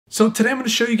So today I'm going to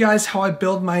show you guys how I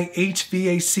build my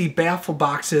HVAC baffle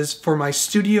boxes for my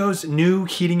studio's new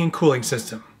heating and cooling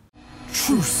system.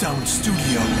 True Sound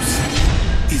Studios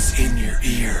is in your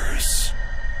ears.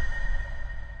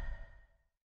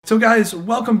 So guys,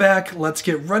 welcome back. Let's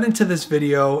get right into this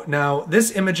video. Now,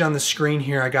 this image on the screen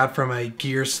here I got from a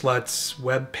Gear Slut's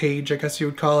web page, I guess you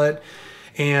would call it.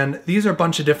 And these are a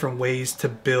bunch of different ways to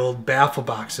build baffle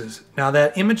boxes. Now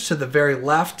that image to the very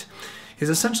left is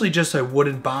essentially just a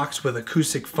wooden box with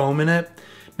acoustic foam in it.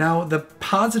 Now the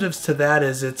positives to that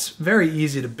is it's very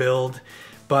easy to build,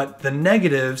 but the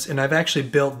negatives, and I've actually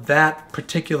built that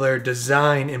particular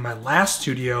design in my last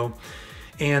studio,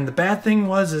 and the bad thing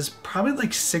is probably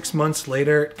like 6 months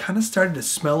later, it kind of started to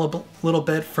smell a little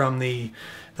bit from the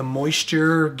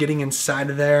moisture getting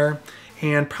inside of there.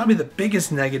 And probably the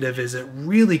biggest negative is it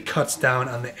really cuts down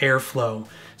on the airflow.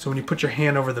 So when you put your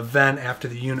hand over the vent after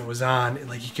the unit was on,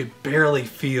 like you could barely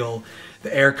feel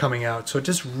the air coming out. So it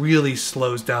just really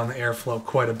slows down the airflow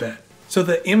quite a bit. So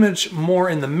the image more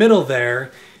in the middle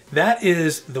there, that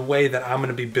is the way that I'm going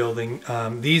to be building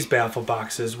these baffle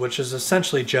boxes, which is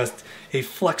essentially just a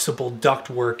flexible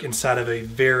ductwork inside of a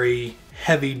very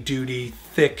heavy-duty,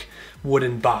 thick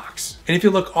wooden box. And if you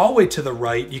look all the way to the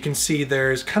right, you can see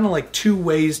there's kind of like two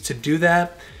ways to do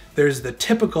that. There's the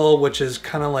typical, which is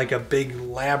kind of like a big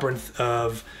labyrinth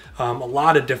of a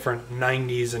lot of different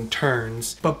 90s and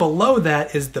turns. But below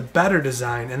that is the better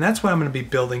design, and that's what I'm going to be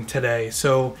building today.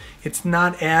 So it's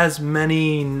not as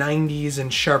many 90s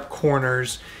and sharp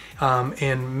corners,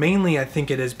 and mainly I think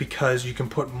it is because you can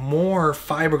put more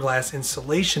fiberglass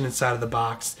insulation inside of the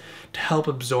box to help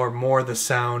absorb more of the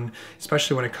sound,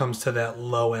 especially when it comes to that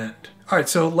low end. All right,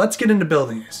 so let's get into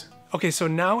building these. Okay, so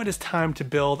now it is time to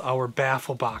build our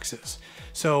baffle boxes.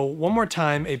 So one more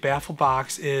time, a baffle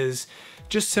box is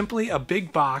just simply a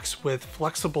big box with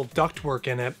flexible ductwork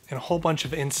in it and a whole bunch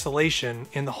of insulation.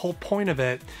 And the whole point of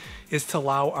it is to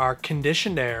allow our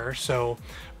conditioned air, so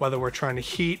whether we're trying to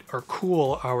heat or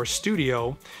cool our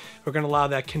studio, we're going to allow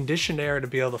that conditioned air to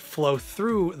be able to flow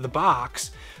through the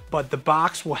box, but the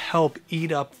box will help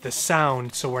eat up the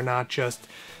sound, so we're not just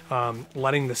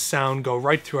letting the sound go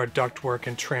right through our ductwork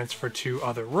and transfer to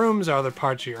other rooms or other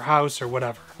parts of your house or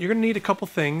whatever. You're going to need a couple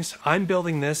things. I'm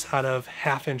building this out of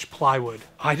 1/2-inch plywood.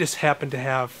 I just happen to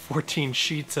have 14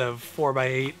 sheets of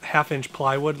 4x8 1/2-inch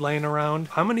plywood laying around.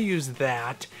 I'm going to use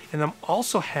that, and I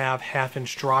also have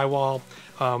 1/2-inch drywall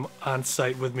on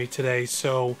site with me today.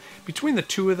 So between the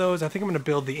two of those, I think I'm going to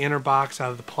build the inner box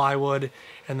out of the plywood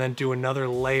and then do another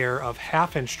layer of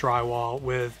 1/2-inch drywall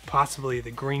with possibly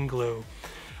the green glue.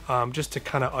 Just to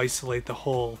kind of isolate the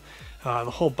whole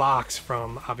box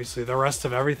from obviously the rest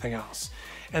of everything else.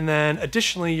 And then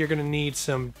additionally, you're going to need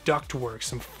some ductwork,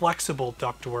 some flexible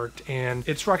ductwork, and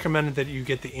it's recommended that you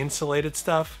get the insulated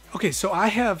stuff. Okay, so I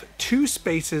have two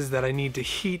spaces that I need to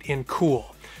heat and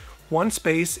cool. One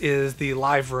space is the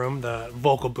live room, the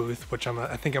vocal booth, which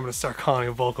I think I'm going to start calling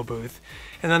a vocal booth.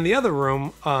 And then the other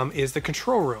room is the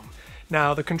control room.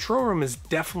 Now, the control room is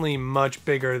definitely much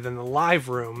bigger than the live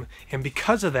room, and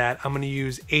because of that, I'm going to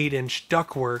use 8-inch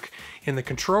ductwork in the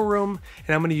control room,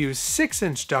 and I'm going to use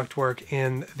 6-inch ductwork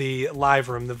in the live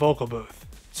room, the vocal booth.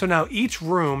 So now each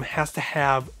room has to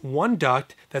have one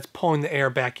duct that's pulling the air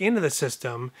back into the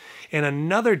system, and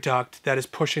another duct that is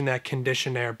pushing that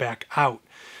conditioned air back out.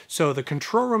 So the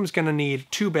control room is going to need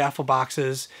 2 baffle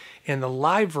boxes, and the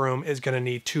live room is going to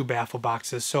need 2 baffle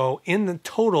boxes. So in the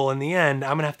total, in the end,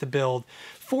 I'm going to have to build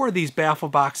 4 of these baffle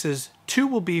boxes. 2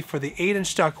 will be for the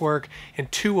 8-inch ductwork, and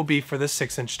 2 will be for the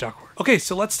 6-inch ductwork. Okay,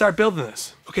 so let's start building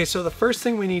this. Okay, so the first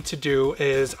thing we need to do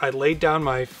is I laid down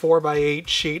my 4x8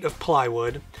 sheet of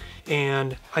plywood,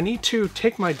 and I need to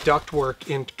take my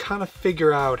ductwork and kind of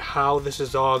figure out how this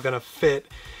is all going to fit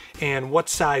and what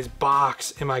size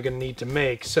box am I going to need to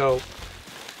make. So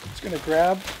I'm just going to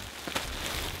grab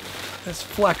this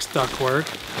flex ductwork,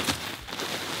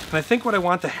 and I think what I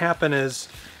want to happen is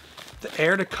the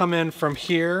air to come in from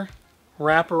here,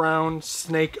 wrap around,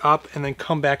 snake up, and then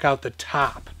come back out the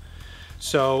top.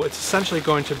 So it's essentially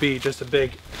going to be just a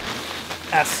big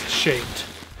S-shaped.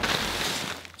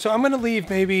 So I'm going to leave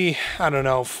maybe, I don't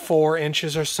know, 4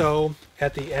 inches or so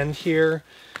at the end here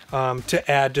to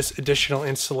add just additional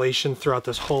insulation throughout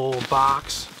this whole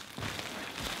box.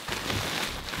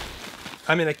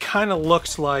 I mean, it kind of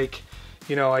looks like,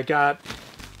 you know, I got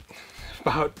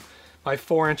about my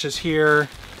 4 inches here.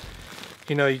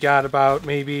 You know, you got about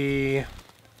maybe a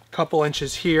couple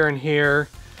inches here and here,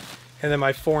 and then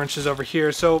my 4 inches over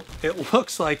here. So it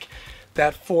looks like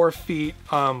that 4 feet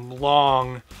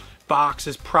long box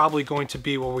is probably going to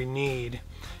be what we need.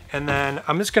 And then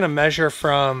I'm just going to measure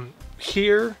from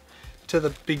here to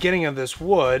the beginning of this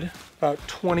wood, about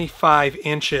 25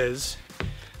 inches.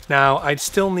 Now I'd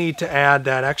still need to add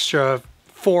that extra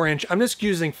 4 inch. I'm just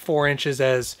using 4 inches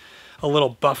as a little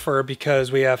buffer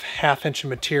because we have 1/2 inch of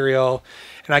material,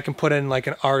 and I can put in like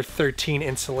an R13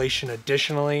 insulation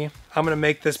additionally. I'm gonna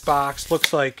make this box,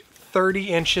 looks like 30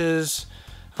 inches,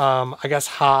 I guess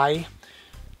high,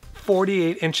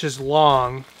 48 inches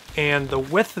long, and the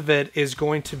width of it is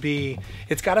going to be,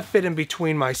 it's got to fit in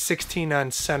between my 16 on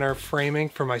center framing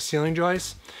for my ceiling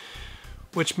joists,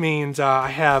 which means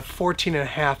I have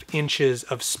 14.5 inches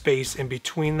of space in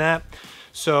between that.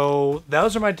 So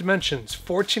those are my dimensions: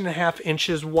 14.5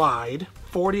 inches wide,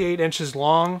 48 inches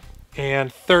long,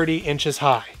 and 30 inches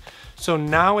high. So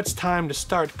now it's time to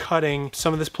start cutting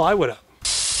some of this plywood up.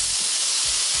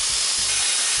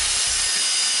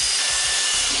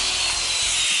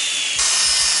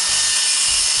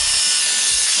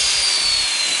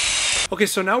 Okay,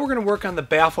 so now we're going to work on the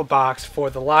baffle box for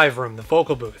the live room, the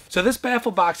vocal booth. So this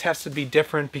baffle box has to be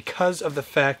different because of the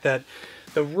fact that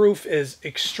the roof is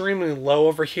extremely low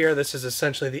over here. This is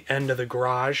essentially the end of the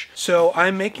garage. So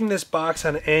I'm making this box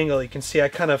on an angle. You can see I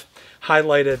kind of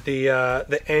highlighted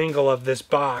the angle of this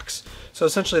box. So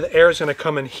essentially the air is going to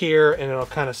come in here and it'll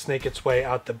kind of snake its way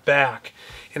out the back.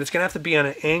 And it's going to have to be on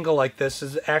an angle like this.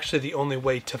 This is actually the only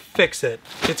way to fix it.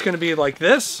 It's going to be like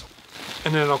this,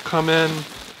 and then it'll come in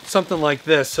something like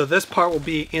this. So this part will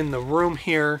be in the room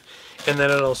here, and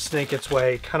then it'll snake its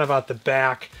way kind of out the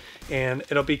back, and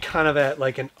it'll be kind of at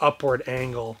like an upward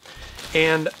angle.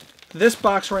 And this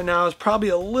box right now is probably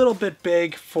a little bit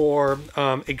big for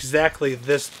exactly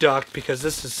this duct, because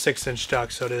this is 6-inch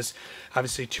duct, so it is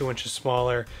obviously 2 inches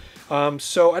smaller.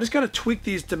 So I just got to tweak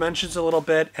these dimensions a little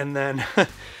bit, and then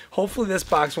hopefully this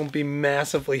box won't be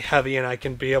massively heavy and I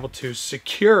can be able to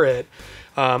secure it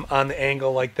on the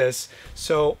angle like this.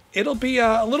 So it'll be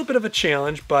a little bit of a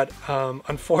challenge, but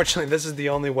unfortunately this is the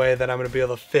only way that I'm going to be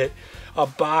able to fit a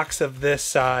box of this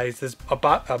size,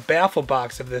 a baffle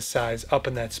box of this size up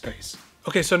in that space.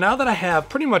 Okay, so now that I have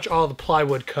pretty much all the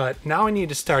plywood cut, now I need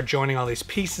to start joining all these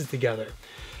pieces together.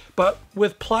 But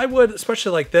with plywood,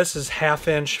 especially like this, is 1/2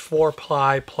 inch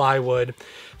 4-ply plywood.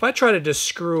 If I try to just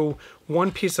screw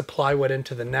one piece of plywood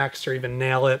into the next or even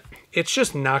nail it, it's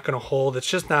just not going to hold. It's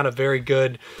just not a very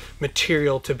good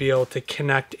material to be able to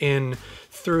connect in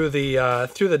through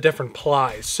the different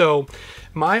plies. So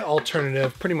my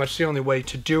alternative, pretty much the only way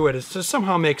to do it, is to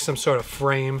somehow make some sort of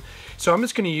frame. So I'm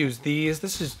just going to use these.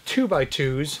 This is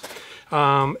 2x2s.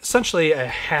 Essentially a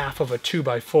half of a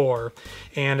 2x4,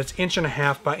 and it's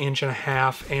 1.5 by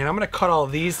 1.5, and I'm going to cut all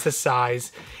these to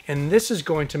size, and this is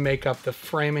going to make up the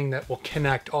framing that will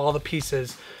connect all the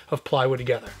pieces of plywood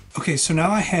together. Okay, so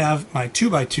now I have my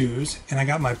 2x2s and I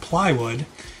got my plywood,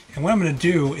 and what I'm going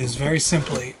to do is very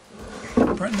simply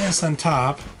put this on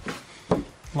top,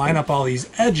 line up all these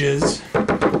edges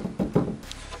kind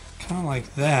of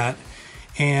like that,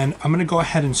 and I'm going to go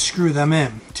ahead and screw them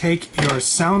in. Take your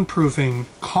soundproofing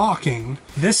caulking.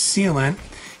 This sealant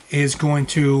is going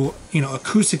to,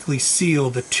 acoustically seal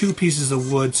the two pieces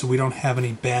of wood so we don't have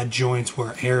any bad joints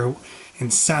where air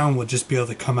and sound will just be able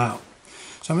to come out.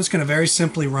 So I'm just going to very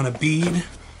simply run a bead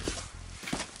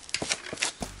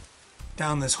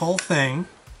down this whole thing.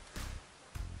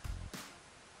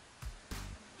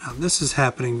 Now this is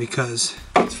happening because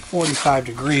it's 45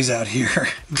 degrees out here.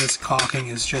 This caulking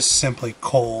is just simply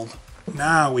cold.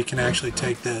 Now we can actually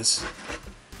take this,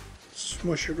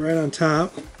 smush it right on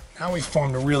top. Now we've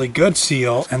formed a really good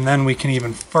seal, and then we can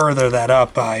even further that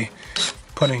up by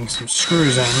putting some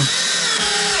screws in.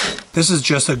 This is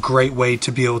just a great way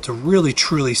to be able to really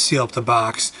truly seal up the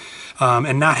box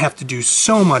and not have to do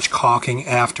so much caulking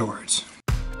afterwards.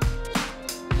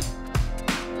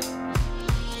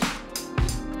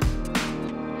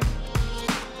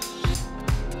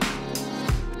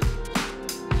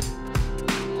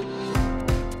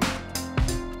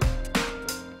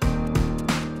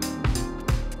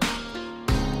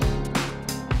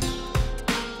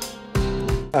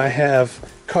 I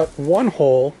have cut one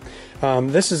hole.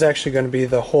 This is actually going to be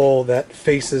the hole that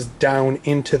faces down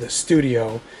into the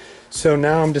studio. So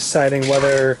now I'm deciding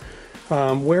whether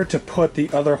where to put the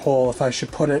other hole, if I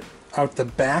should put it out the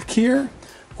back here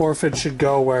or if it should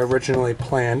go where I originally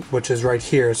planned, which is right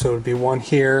here. So it would be one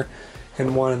here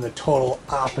and one in the total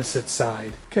opposite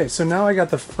side. Okay, so now I got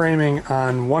the framing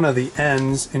on one of the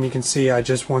ends, and you can see I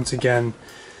just once again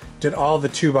did all the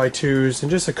 2x2s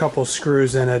and just a couple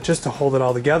screws in it just to hold it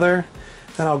all together.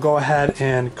 Then I'll go ahead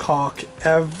and caulk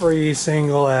every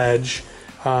single edge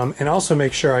and also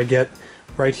make sure I get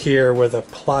right here where the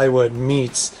plywood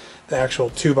meets the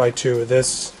actual 2x2,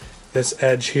 this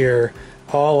edge here,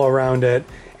 all around it.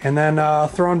 and then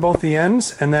throw in both the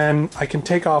ends, and then I can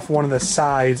take off one of the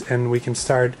sides and we can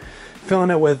start filling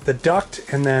it with the duct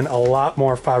and then a lot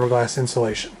more fiberglass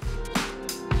insulation.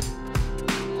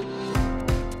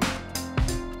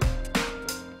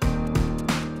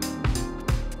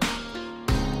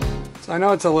 So I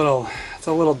know it's a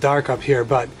little dark up here,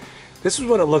 but this is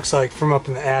what it looks like from up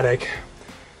in the attic.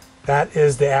 That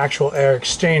is the actual air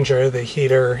exchanger, the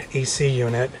heater AC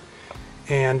unit,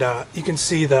 and you can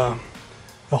see the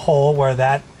hole where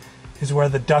that is where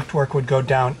the ductwork would go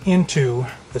down into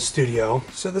the studio.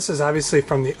 So this is obviously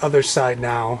from the other side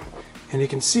now, and you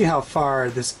can see how far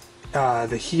this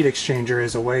the heat exchanger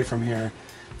is away from here.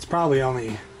 It's probably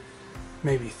only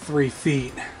maybe 3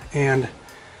 feet, and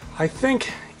I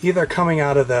think either coming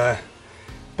out of the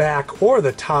back or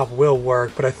the top will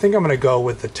work, but I think I'm gonna go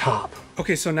with the top.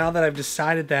 Okay, so now that I've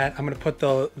decided that, I'm gonna put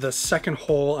the second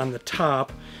hole on the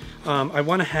top. I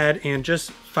went ahead and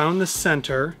just found the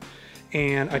center,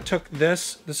 and I took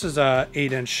this is a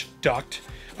 8-inch duct.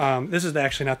 This is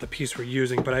actually not the piece we're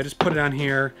using, but I just put it on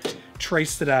here,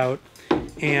 traced it out,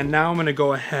 and now I'm gonna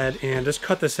go ahead and just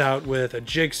cut this out with a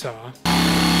jigsaw.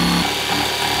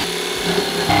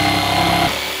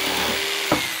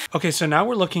 Okay, so now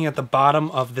we're looking at the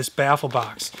bottom of this baffle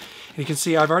box. And you can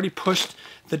see I've already pushed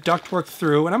the ductwork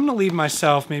through, and I'm gonna leave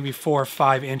myself maybe 4 or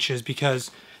 5 inches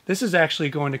because this is actually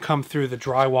going to come through the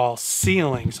drywall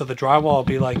ceiling. So the drywall will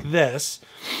be like this,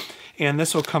 and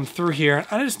this will come through here.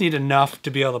 I just need enough to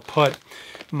be able to put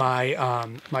my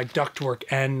my ductwork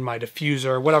and my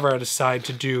diffuser, whatever I decide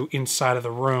to do inside of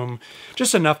the room,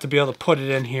 just enough to be able to put it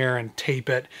in here and tape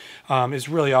it is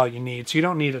really all you need. So you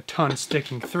don't need a ton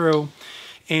sticking through.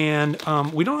 And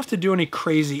we don't have to do any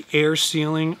crazy air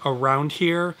sealing around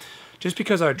here. Just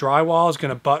because our drywall is going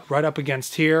to butt right up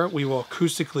against here, we will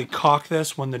acoustically caulk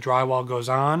this when the drywall goes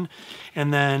on.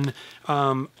 And then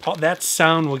that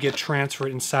sound will get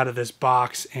transferred inside of this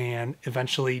box and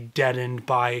eventually deadened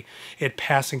by it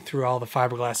passing through all the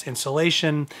fiberglass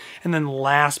insulation. And then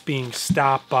last being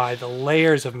stopped by the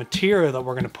layers of material that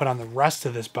we're going to put on the rest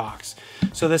of this box.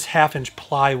 So this 1/2-inch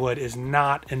plywood is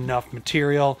not enough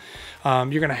material. You're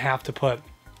going to have to put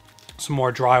some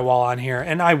more drywall on here,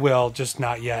 and I will, just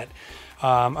not yet.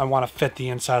 I want to fit the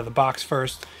inside of the box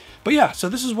first. But yeah, so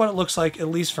this is what it looks like, at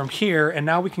least from here, and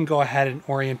now we can go ahead and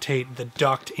orientate the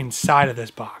duct inside of this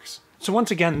box. So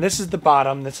once again, this is the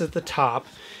bottom, this is the top,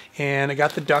 and I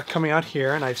got the duct coming out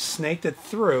here, and I've snaked it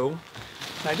through,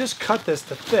 and I just cut this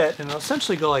to fit, and it'll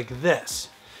essentially go like this.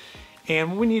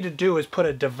 And what we need to do is put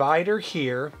a divider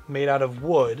here made out of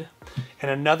wood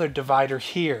and another divider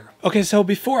here. Okay, so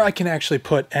before I can actually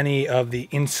put any of the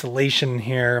insulation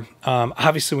here,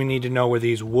 obviously we need to know where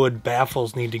these wood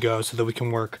baffles need to go so that we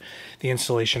can work the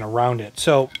insulation around it.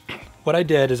 So what I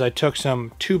did is I took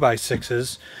some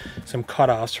 2x6s, some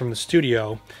cutoffs from the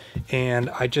studio, and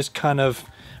I just kind of,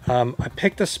 I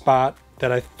picked a spot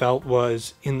that I felt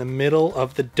was in the middle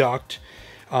of the duct.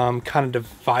 Kind of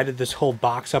divided this whole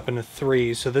box up into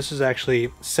 3, so this is actually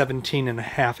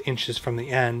 17.5 inches from the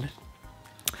end.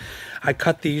 I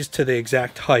cut these to the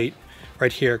exact height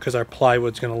right here because our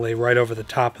plywood's going to lay right over the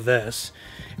top of this.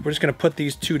 We're just going to put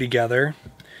these two together,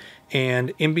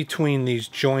 and in between these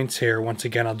joints here, once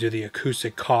again, I'll do the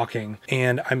acoustic caulking.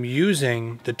 And I'm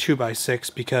using the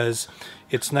 2x6 because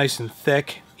it's nice and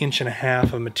thick. 1.5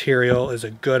 inches of material is a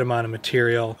good amount of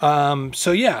material.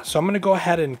 So yeah, so I'm gonna go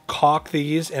ahead and caulk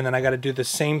these, and then I gotta do the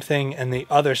same thing in the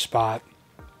other spot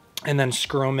and then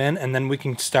screw them in, and then we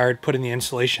can start putting the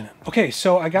insulation in. Okay,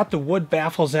 so I got the wood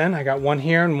baffles in. I got one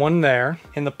here and one there.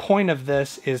 And the point of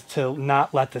this is to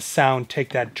not let the sound take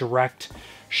that direct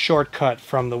shortcut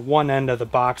from the one end of the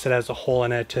box that has a hole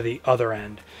in it to the other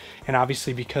end. And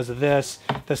obviously because of this,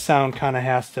 the sound kind of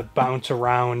has to bounce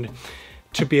around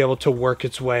to be able to work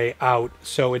its way out.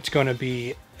 So it's going to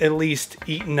be at least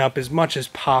eaten up as much as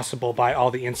possible by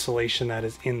all the insulation that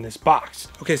is in this box.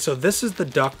 Okay, so this is the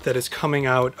duct that is coming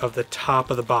out of the top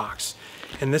of the box,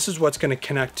 and this is what's going to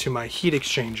connect to my heat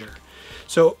exchanger.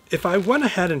 So if I went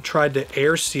ahead and tried to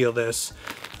air seal this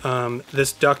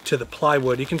this duct to the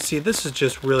plywood, you can see this is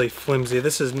just really flimsy.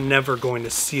 This is never going to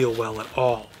seal well at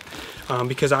all.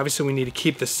 Because obviously we need to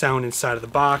keep the sound inside of the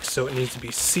box, so it needs to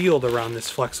be sealed around this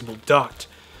flexible duct.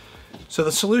 So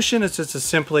the solution is just to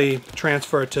simply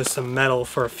transfer it to some metal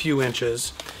for a few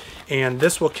inches, and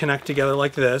this will connect together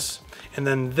like this, and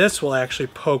then this will actually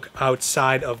poke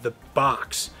outside of the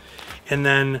box. And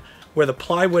then where the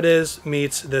plywood is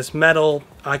meets this metal,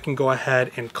 I can go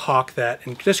ahead and caulk that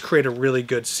and just create a really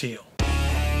good seal.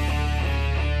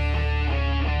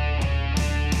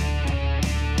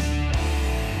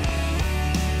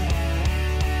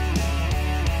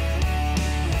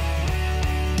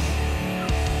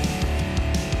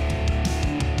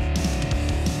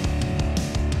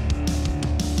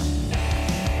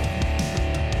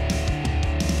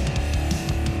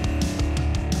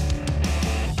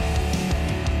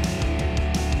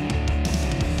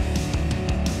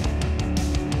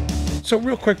 So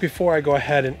real quick before I go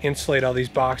ahead and insulate all these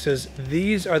boxes,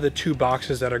 these are the 2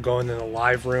 boxes that are going in the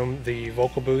live room, the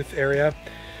vocal booth area.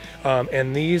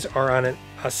 And these are on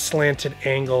a slanted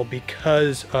angle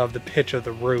because of the pitch of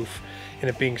the roof and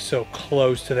it being so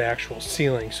close to the actual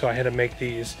ceiling. So I had to make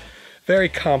these very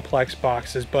complex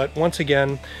boxes, but once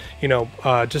again, you know,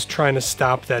 just trying to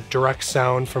stop that direct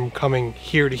sound from coming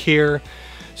here to here.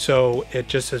 So it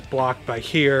just is blocked by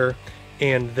here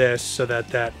and this, so that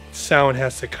that sound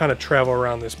has to kind of travel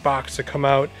around this box to come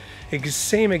out.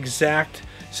 Same exact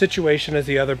situation as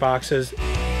the other boxes.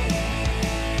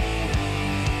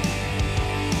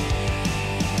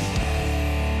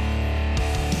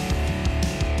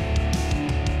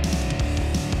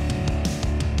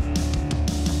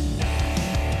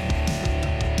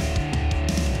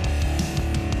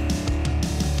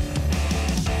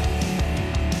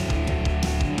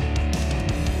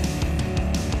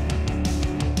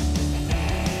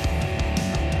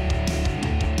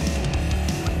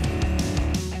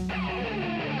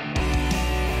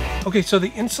 Okay, so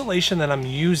the insulation that I'm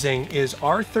using is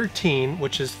R13,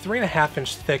 which is 3.5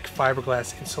 inch thick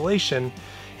fiberglass insulation,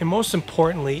 and most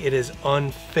importantly, it is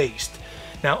unfaced.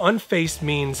 Now, unfaced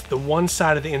means the one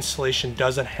side of the insulation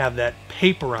doesn't have that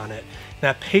paper on it.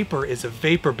 That paper is a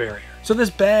vapor barrier. So this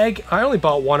bag, I only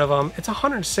bought one of them. It's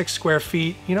 106 square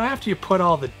feet. You know, after you put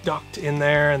all the duct in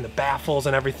there and the baffles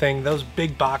and everything, those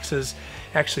big boxes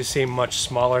actually seem much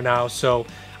smaller now. So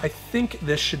I think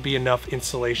this should be enough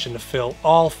insulation to fill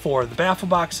all 4 of the baffle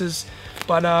boxes.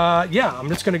 But yeah, I'm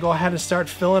just gonna go ahead and start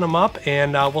filling them up,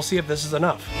 and we'll see if this is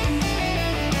enough.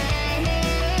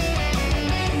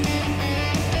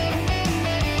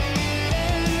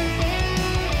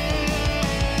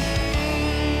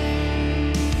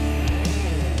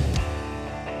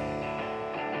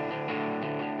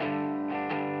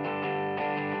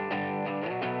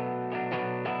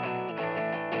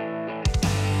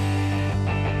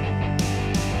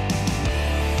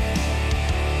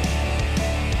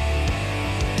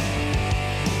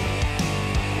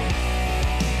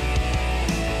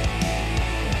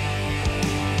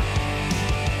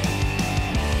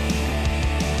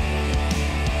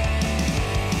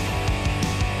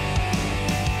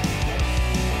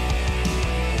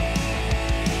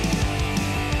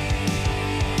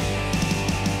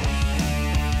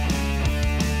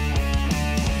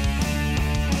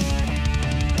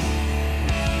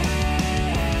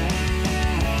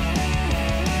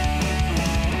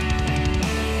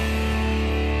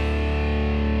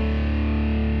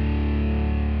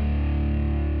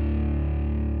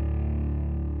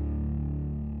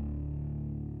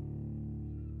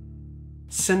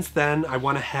 Since then, I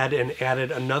went ahead and added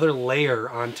another layer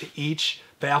onto each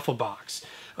baffle box.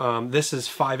 This is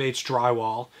 5/8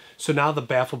 drywall, so now the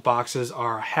baffle boxes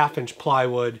are 1/2 inch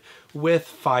plywood with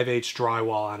 5/8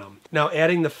 drywall on them. Now,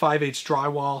 adding the 5/8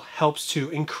 drywall helps to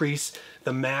increase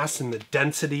the mass and the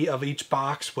density of each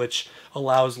box, which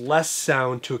allows less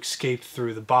sound to escape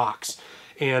through the box.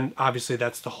 And obviously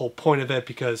that's the whole point of it,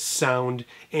 because sound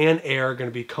and air are going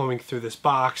to be coming through this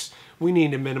box. We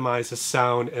need to minimize the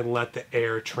sound and let the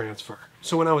air transfer.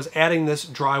 So when I was adding this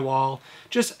drywall,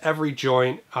 just every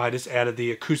joint, I just added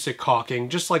the acoustic caulking,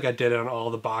 just like I did on all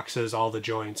the boxes, all the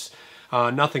joints.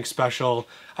 Nothing special.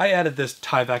 I added this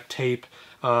Hvac tape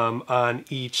on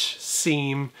each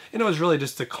seam, and it was really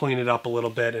just to clean it up a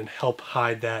little bit and help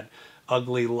hide that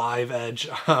ugly live edge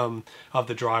of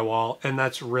the drywall, and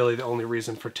that's really the only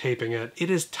reason for taping it. It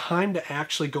is time to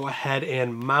actually go ahead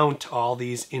and mount all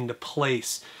these into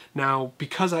place. Now,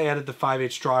 because I added the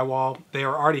 5/8 drywall, they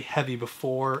are already heavy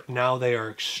before, now they are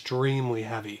extremely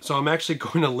heavy. So I'm actually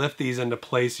going to lift these into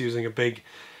place using a big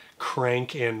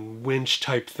crank and winch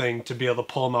type thing to be able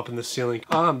to pull them up in the ceiling.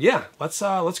 Yeah, let's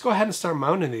go ahead and start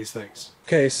mounting these things.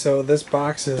 Okay, so this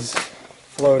box is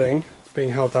floating. It's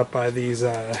being held up by these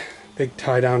big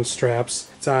tie-down straps.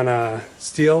 It's on a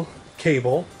steel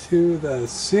cable to the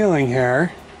ceiling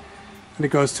here, and it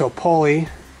goes to a pulley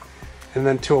and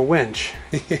then to a winch.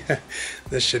 Yeah,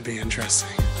 this should be interesting.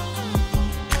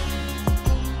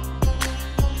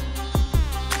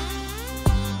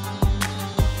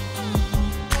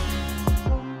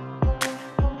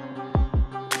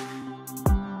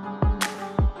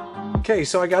 Okay,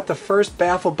 so I got the first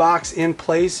baffle box in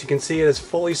place. You can see it is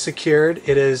fully secured.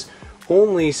 It is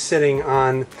only sitting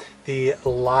on the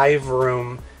live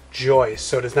room joist,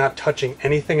 so it is not touching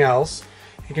anything else.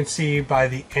 You can see by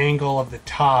the angle of the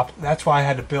top, that's why I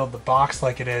had to build the box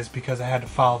like it is, because I had to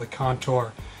follow the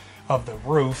contour of the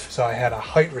roof, so I had a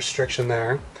height restriction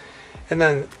there. And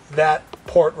then that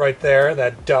port right there,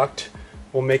 that duct,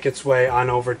 will make its way on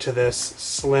over to this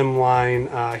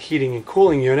slimline heating and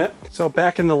cooling unit. So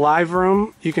back in the live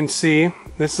room, you can see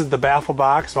this is the baffle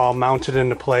box all mounted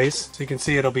into place. So you can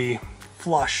see it'll be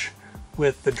flush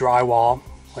with the drywall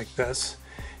like this.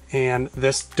 And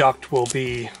this duct will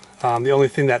be the only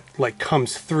thing that like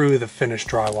comes through the finished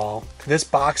drywall. This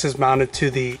box is mounted to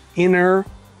the inner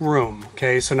room,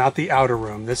 okay? So not the outer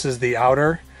room. This is the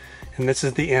outer and this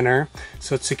is the inner.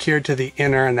 So it's secured to the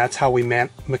inner, and that's how we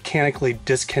mechanically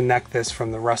disconnect this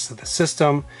from the rest of the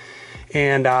system.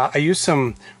 And I use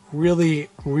some really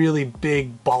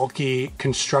big bulky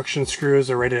construction screws.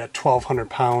 They're rated at 1,200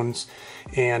 pounds.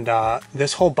 And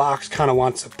this whole box kind of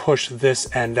wants to push this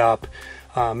end up.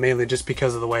 Mainly just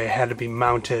because of the way it had to be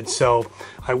mounted. So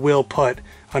I will put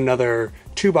another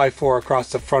 2x4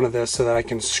 across the front of this so that I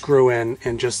can screw in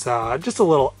and just a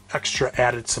little extra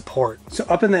added support. So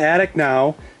up in the attic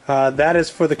now, that is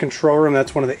for the control room.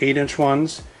 That's one of the 8-inch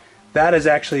ones. That is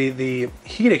actually the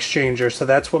heat exchanger, so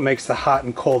that's what makes the hot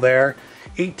and cold air.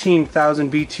 18,000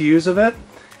 BTUs of it.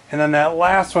 And then that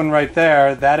last one right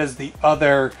there, that is the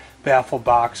other baffle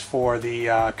box for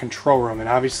the control room. And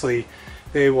obviously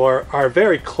they are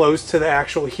very close to the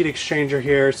actual heat exchanger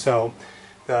here, so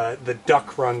the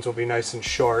duct runs will be nice and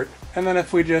short. And then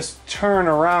if we just turn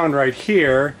around right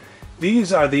here,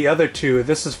 these are the other two.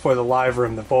 This is for the live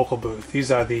room, the vocal booth.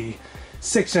 These are the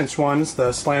 6-inch ones,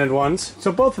 the slanted ones.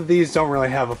 So both of these don't really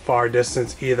have a far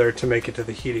distance either to make it to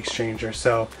the heat exchanger.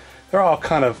 So they're all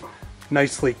kind of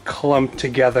nicely clumped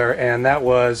together, and that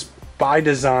was by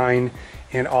design,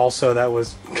 and also that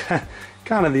was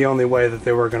kind of the only way that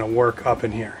they were going to work up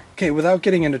in here. Okay, without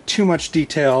getting into too much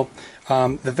detail,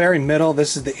 the very middle,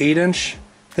 this is the 8-inch,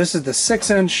 this is the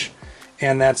 6-inch,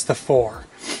 and that's the 4.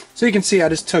 So you can see I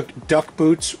just took duct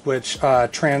boots, which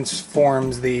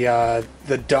transforms the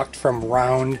duct from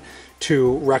round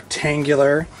to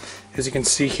rectangular, as you can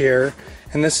see here.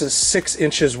 And this is 6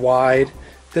 inches wide.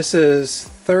 This is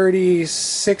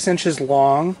 36 inches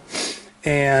long.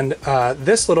 And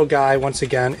this little guy, once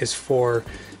again, is for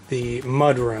the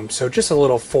mud room. So just a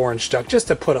little 4-inch duct, just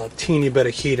to put a teeny bit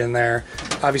of heat in there.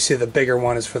 Obviously the bigger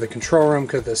one is for the control room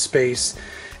because of the space.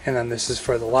 And then this is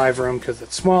for the live room because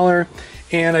it's smaller.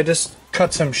 And I just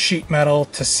cut some sheet metal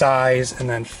to size and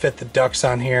then fit the ducts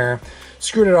on here.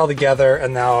 Screwed it all together,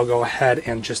 and now I'll go ahead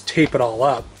and just tape it all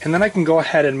up. And then I can go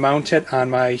ahead and mount it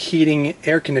on my heating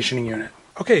air conditioning unit.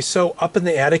 Okay, so up in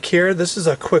the attic here, this is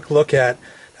a quick look at,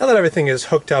 now that everything is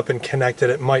hooked up and connected,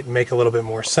 it might make a little bit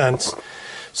more sense.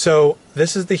 So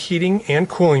this is the heating and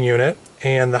cooling unit,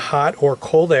 and the hot or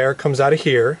cold air comes out of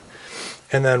here.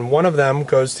 And then one of them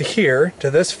goes to here, to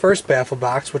this first baffle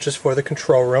box, which is for the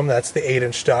control room. That's the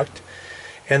 8-inch duct.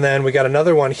 And then we got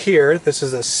another one here. This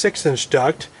is a 6-inch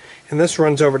duct. And this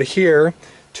runs over to here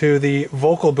to the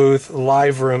vocal booth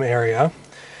live room area.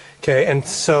 Okay, and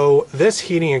so this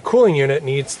heating and cooling unit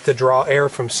needs to draw air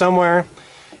from somewhere.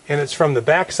 And it's from the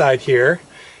back side here.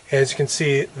 As you can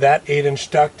see, that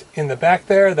 8-inch duct in the back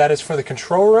there, that is for the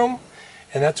control room.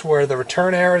 And that's where the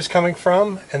return air is coming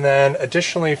from. And then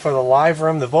additionally for the live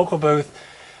room, the vocal booth,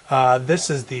 this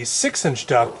is the 6-inch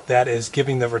duct that is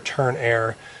giving the return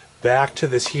air back to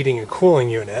this heating and cooling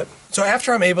unit. So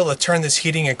after I'm able to turn this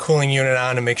heating and cooling unit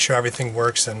on and make sure everything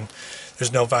works and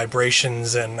there's no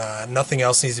vibrations and nothing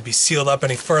else needs to be sealed up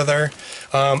any further,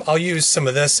 I'll use some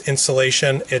of this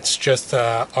insulation. It's just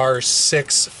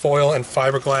R6 foil and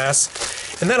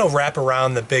fiberglass, and that'll wrap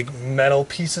around the big metal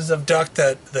pieces of duct,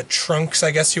 the trunks, I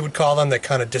guess you would call them, that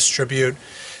kind of distribute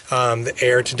the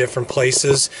air to different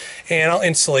places. And I'll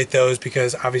insulate those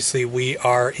because obviously we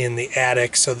are in the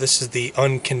attic, so this is the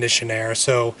unconditioned air.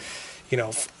 So you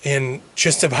know, in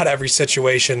just about every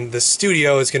situation, the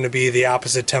studio is going to be the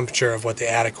opposite temperature of what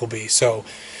the attic will be. So,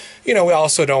 you know, we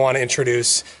also don't want to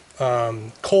introduce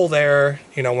cold air,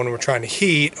 you know, when we're trying to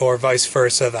heat, or vice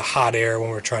versa, the hot air when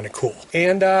we're trying to cool.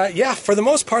 And yeah, for the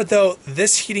most part though,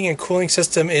 this heating and cooling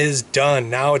system is done.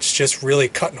 Now it's just really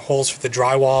cutting holes for the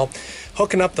drywall,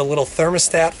 hooking up the little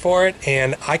thermostat for it,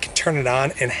 and I can turn it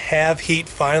on and have heat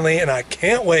finally, and I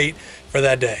can't wait for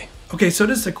that day. Okay, so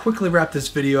just to quickly wrap this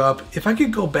video up, if I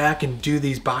could go back and do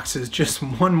these boxes just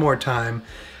one more time,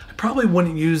 I probably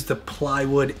wouldn't use the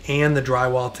plywood and the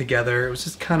drywall together. It was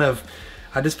just kind of,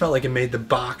 I just felt like it made the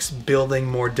box building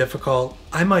more difficult.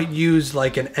 I might use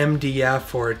like an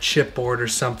MDF or a chipboard or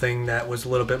something that was a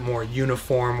little bit more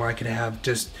uniform, where I could have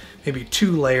just maybe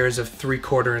 2 layers of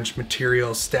 3/4 inch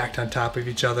material stacked on top of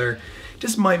each other.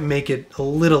 Just might make it a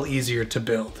little easier to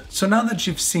build. So now that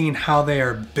you've seen how they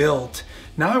are built,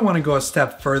 now I want to go a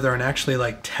step further and actually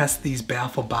like test these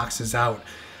baffle boxes out.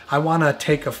 I want to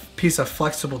take a piece of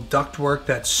flexible ductwork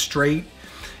that's straight.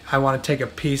 I want to take a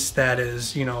piece that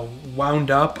is, you know, wound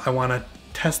up. I want to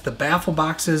test the baffle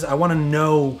boxes. I want to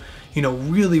know, you know,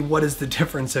 really what is the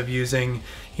difference of using,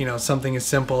 you know, something as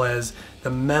simple as the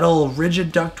metal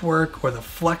rigid ductwork or the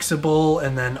flexible,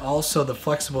 and then also the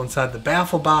flexible inside the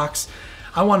baffle box.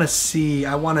 I want to see,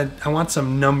 I want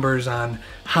some numbers on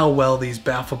how well these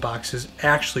baffle boxes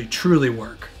actually truly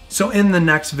work. So in the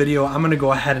next video, I'm going to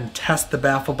go ahead and test the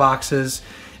baffle boxes,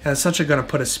 and essentially going to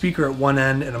put a speaker at one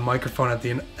end and a microphone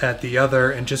at the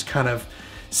other, and just kind of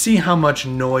see how much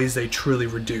noise they truly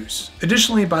reduce.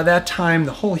 Additionally, by that time,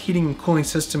 the whole heating and cooling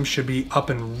system should be up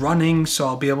and running, so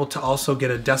I'll be able to also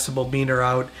get a decibel meter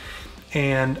out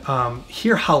and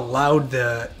hear how loud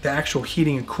the actual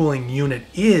heating and cooling unit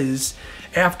is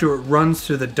after it runs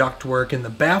through the ductwork and the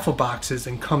baffle boxes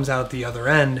and comes out the other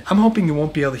end. I'm hoping you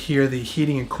won't be able to hear the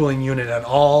heating and cooling unit at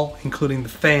all, including the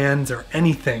fans or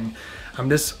anything.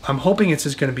 I'm hoping it's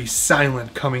just going to be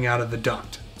silent coming out of the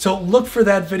duct. So look for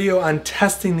that video on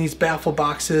testing these baffle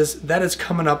boxes. That is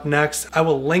coming up next. I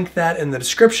will link that in the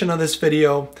description of this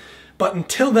video. But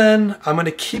until then, I'm going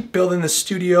to keep building the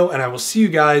studio, and I will see you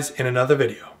guys in another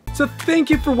video. So thank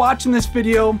you for watching this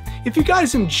video. If you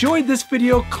guys enjoyed this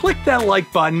video, click that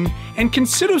like button and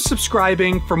consider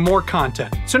subscribing for more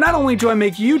content. So not only do I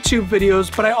make YouTube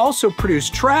videos, but I also produce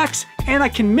tracks, and I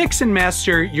can mix and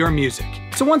master your music.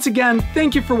 So once again,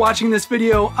 thank you for watching this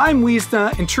video. I'm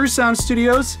Weezna, and True Sound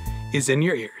Studios is in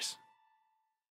your ears.